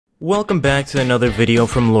Welcome back to another video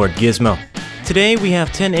from Lord Gizmo. Today we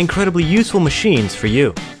have 10 incredibly useful machines for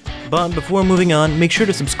you. But before moving on, make sure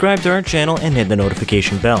to subscribe to our channel and hit the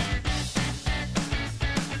notification bell.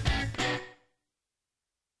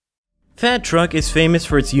 Fat Truck is famous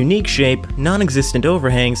for its unique shape, non-existent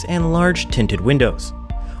overhangs, and large tinted windows.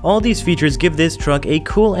 All these features give this truck a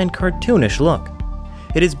cool and cartoonish look.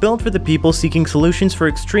 It is built for the people seeking solutions for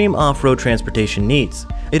extreme off-road transportation needs.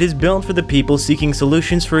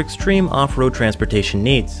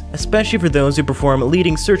 Especially for those who perform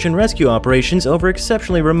leading search and rescue operations over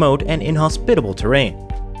exceptionally remote and inhospitable terrain.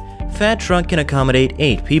 Fat Truck can accommodate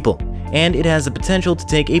 8 people, and it has the potential to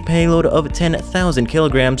take a payload of 10,000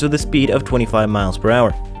 kilograms with a speed of 25 miles per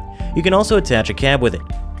hour. You can also attach a cab with it.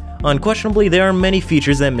 Unquestionably, there are many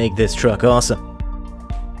features that make this truck awesome.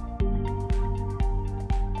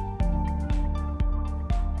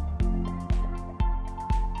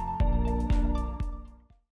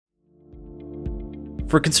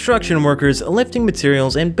 For construction workers, lifting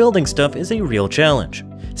materials and building stuff is a real challenge,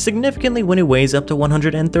 significantly when it weighs up to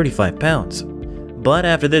 135 pounds. But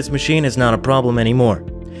after this machine is not a problem anymore.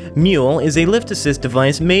 Mule is a lift assist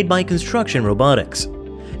device made by Construction Robotics.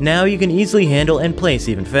 Now you can easily handle and place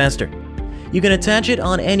even faster. You can attach it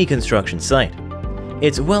on any construction site.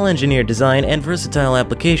 Its well-engineered design and versatile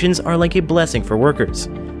applications are like a blessing for workers,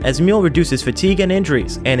 as Mule reduces fatigue and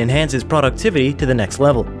injuries and enhances productivity to the next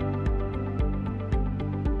level.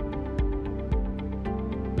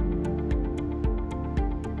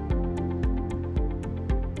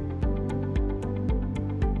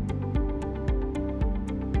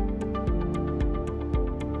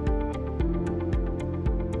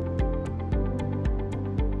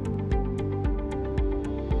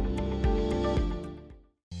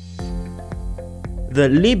 The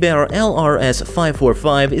Liebherr LRS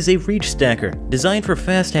 545 is a reach stacker designed for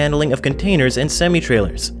fast handling of containers and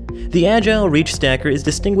semi-trailers. The agile reach stacker is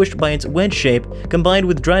distinguished by its wedge shape combined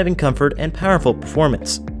with driving comfort and powerful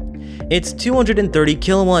performance. Its 230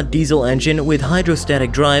 kilowatt diesel engine with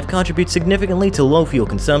hydrostatic drive contributes significantly to low fuel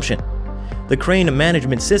consumption. The crane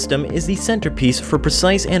management system is the centerpiece for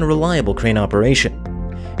precise and reliable crane operation.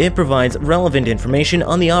 It provides relevant information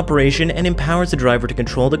on the operation and empowers the driver to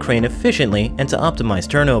control the crane efficiently and to optimize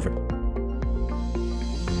turnover.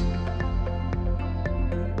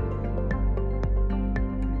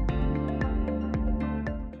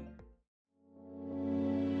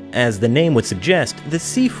 As the name would suggest, the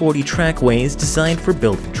C40 trackway is designed for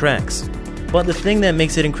building tracks. But the thing that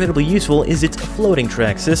makes it incredibly useful is its floating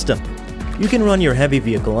track system. You can run your heavy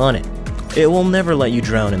vehicle on it. It will never let you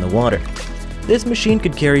drown in the water. This machine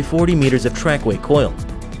could carry 40 meters of trackway coil.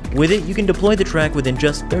 With it, you can deploy the track within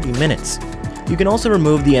just 30 minutes. You can also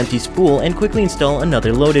remove the empty spool and quickly install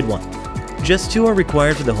another loaded one. Just 2 are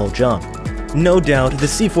required for the whole job. No doubt, the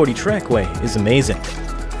C40 trackway is amazing.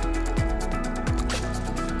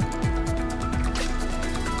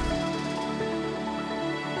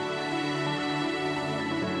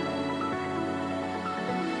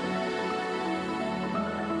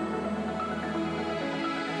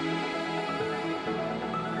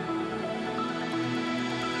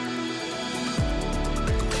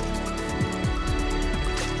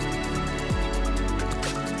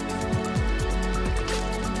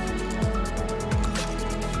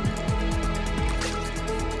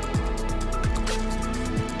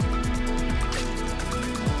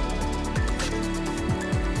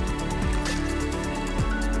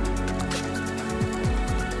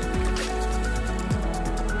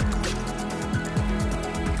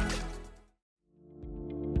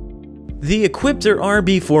 The Equipter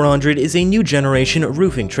RB400 is a new generation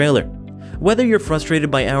roofing trailer. Whether you're frustrated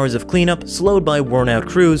by hours of cleanup, slowed by worn-out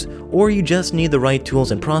crews, or you just need the right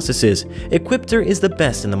tools and processes, Equipter is the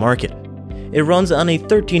best in the market. It runs on a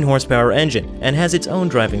 13 horsepower engine and has its own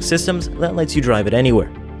driving systems that lets you drive it anywhere.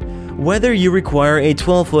 Whether you require a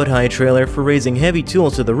 12-foot high trailer for raising heavy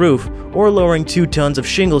tools to the roof or lowering 2 tons of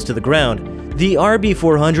shingles to the ground, the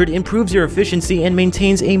RB400 improves your efficiency and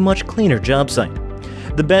maintains a much cleaner job site.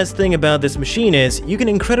 The best thing about this machine is you can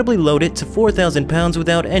incredibly load it to 4,000 pounds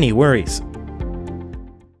without any worries.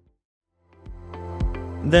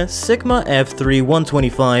 The Sigma F3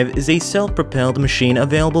 125 is a self-propelled machine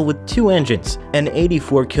available with 2 engines, an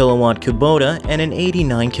 84 kilowatt Kubota and an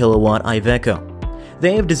 89 kilowatt Iveco.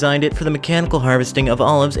 They have designed it for the mechanical harvesting of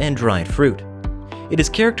olives and dried fruit. It is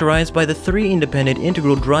characterized by the 3 independent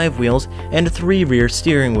integral drive wheels and 3 rear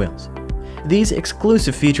steering wheels. These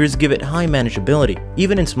exclusive features give it high manageability,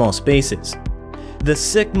 even in small spaces. The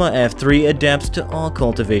Sigma F3 adapts to all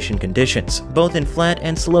cultivation conditions, both in flat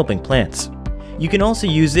and sloping plants. You can also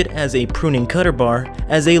use it as a pruning cutter bar,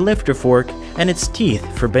 as a lifter fork, and its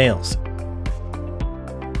teeth for bales.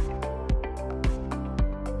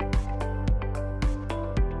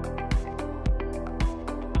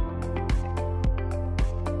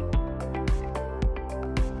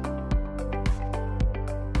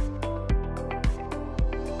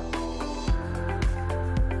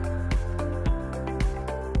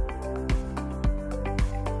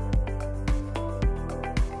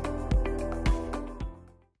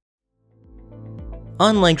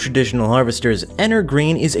 Unlike traditional harvesters,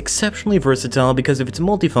 Green is exceptionally versatile because of its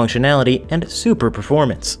multifunctionality and super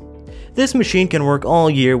performance. This machine can work all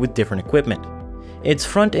year with different equipment. Its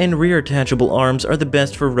front and rear attachable arms are the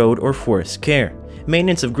best for road or forest care,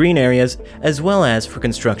 maintenance of green areas, as well as for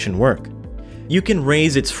construction work. You can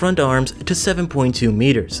raise its front arms to 7.2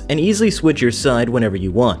 meters and easily switch your side whenever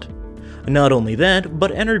you want. Not only that,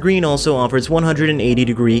 but Green also offers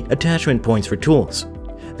 180-degree attachment points for tools.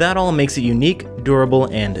 That all makes it unique, durable,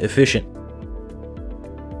 and efficient.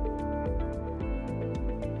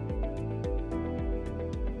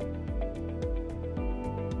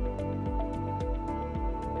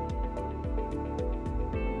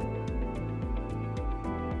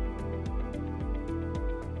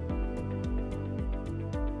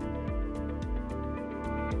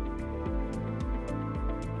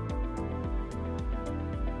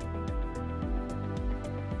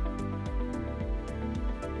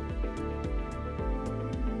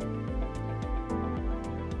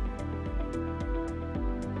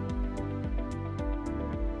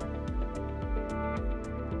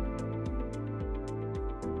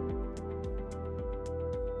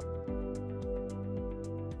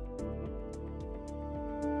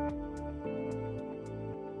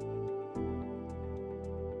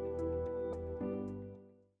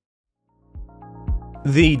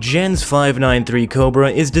 The Gens 593 Cobra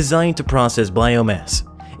is designed to process biomass.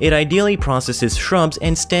 It ideally processes shrubs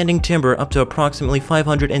and standing timber up to approximately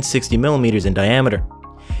 560 millimeters in diameter.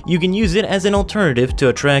 You can use it as an alternative to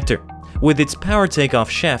a tractor, with its power takeoff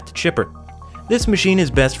shaft chipper. This machine is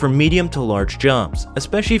best for medium to large jobs,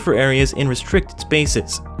 especially for areas in restricted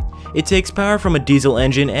spaces. It takes power from a diesel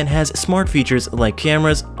engine and has smart features like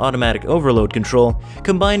cameras, automatic overload control,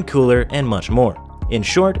 combined cooler, and much more. In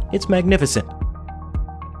short, it's magnificent.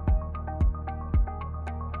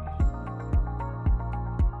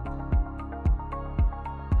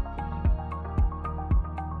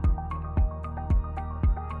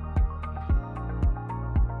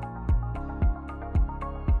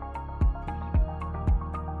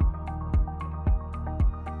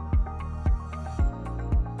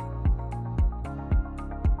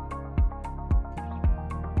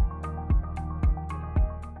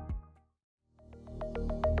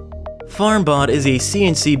 FarmBot is a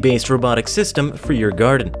CNC-based robotic system for your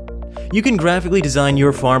garden. You can graphically design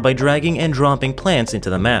your farm by dragging and dropping plants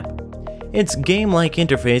into the map. Its game-like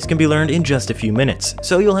interface can be learned in just a few minutes,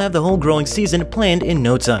 so you'll have the whole growing season planned in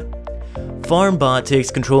no time. FarmBot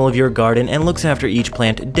takes control of your garden and looks after each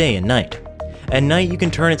plant day and night. At night, you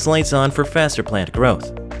can turn its lights on for faster plant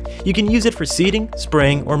growth. You can use it for seeding,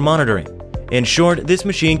 spraying, or monitoring. In short, this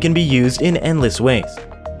machine can be used in endless ways.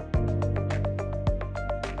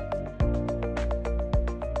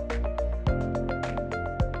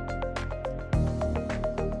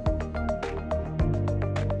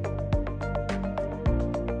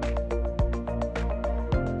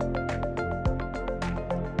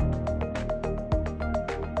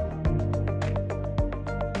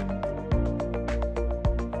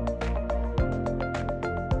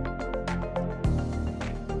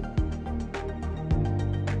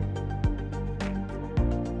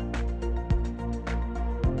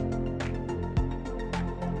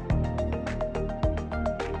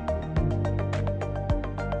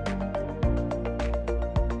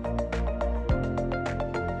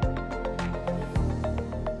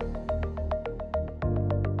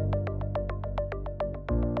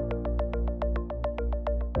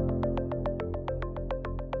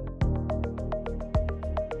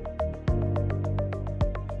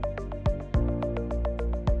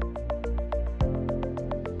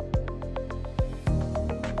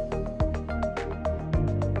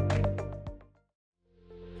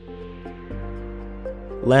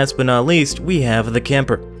 Last but not least, we have the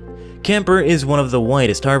Kemper. Kemper is one of the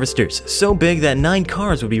widest harvesters, so big that 9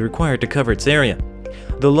 cars would be required to cover its area.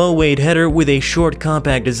 The low-weight header with a short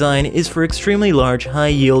compact design is for extremely large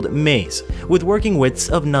high-yield maize with working widths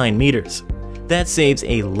of 9 meters. That saves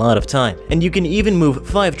a lot of time, and you can even move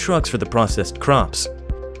 5 trucks for the processed crops.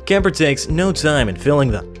 Kemper takes no time in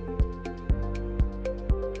filling them.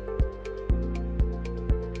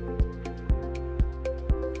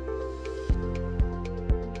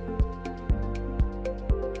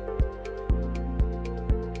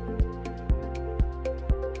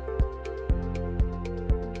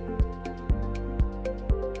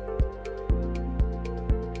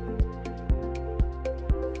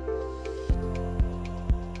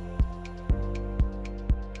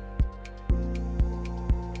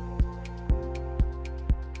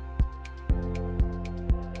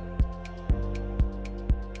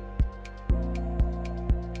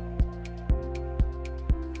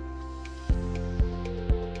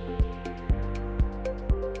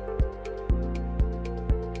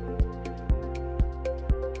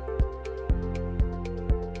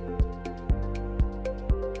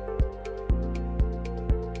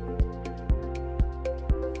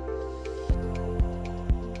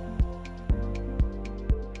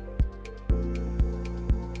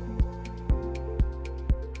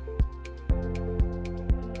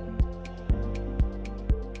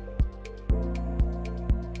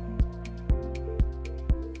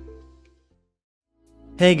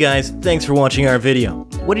 Hey guys, thanks for watching our video.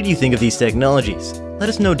 What did you think of these technologies? Let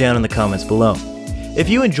us know down in the comments below. If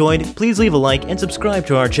you enjoyed, please leave a like and subscribe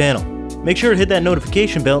to our channel. Make sure to hit that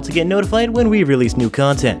notification bell to get notified when we release new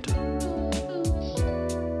content.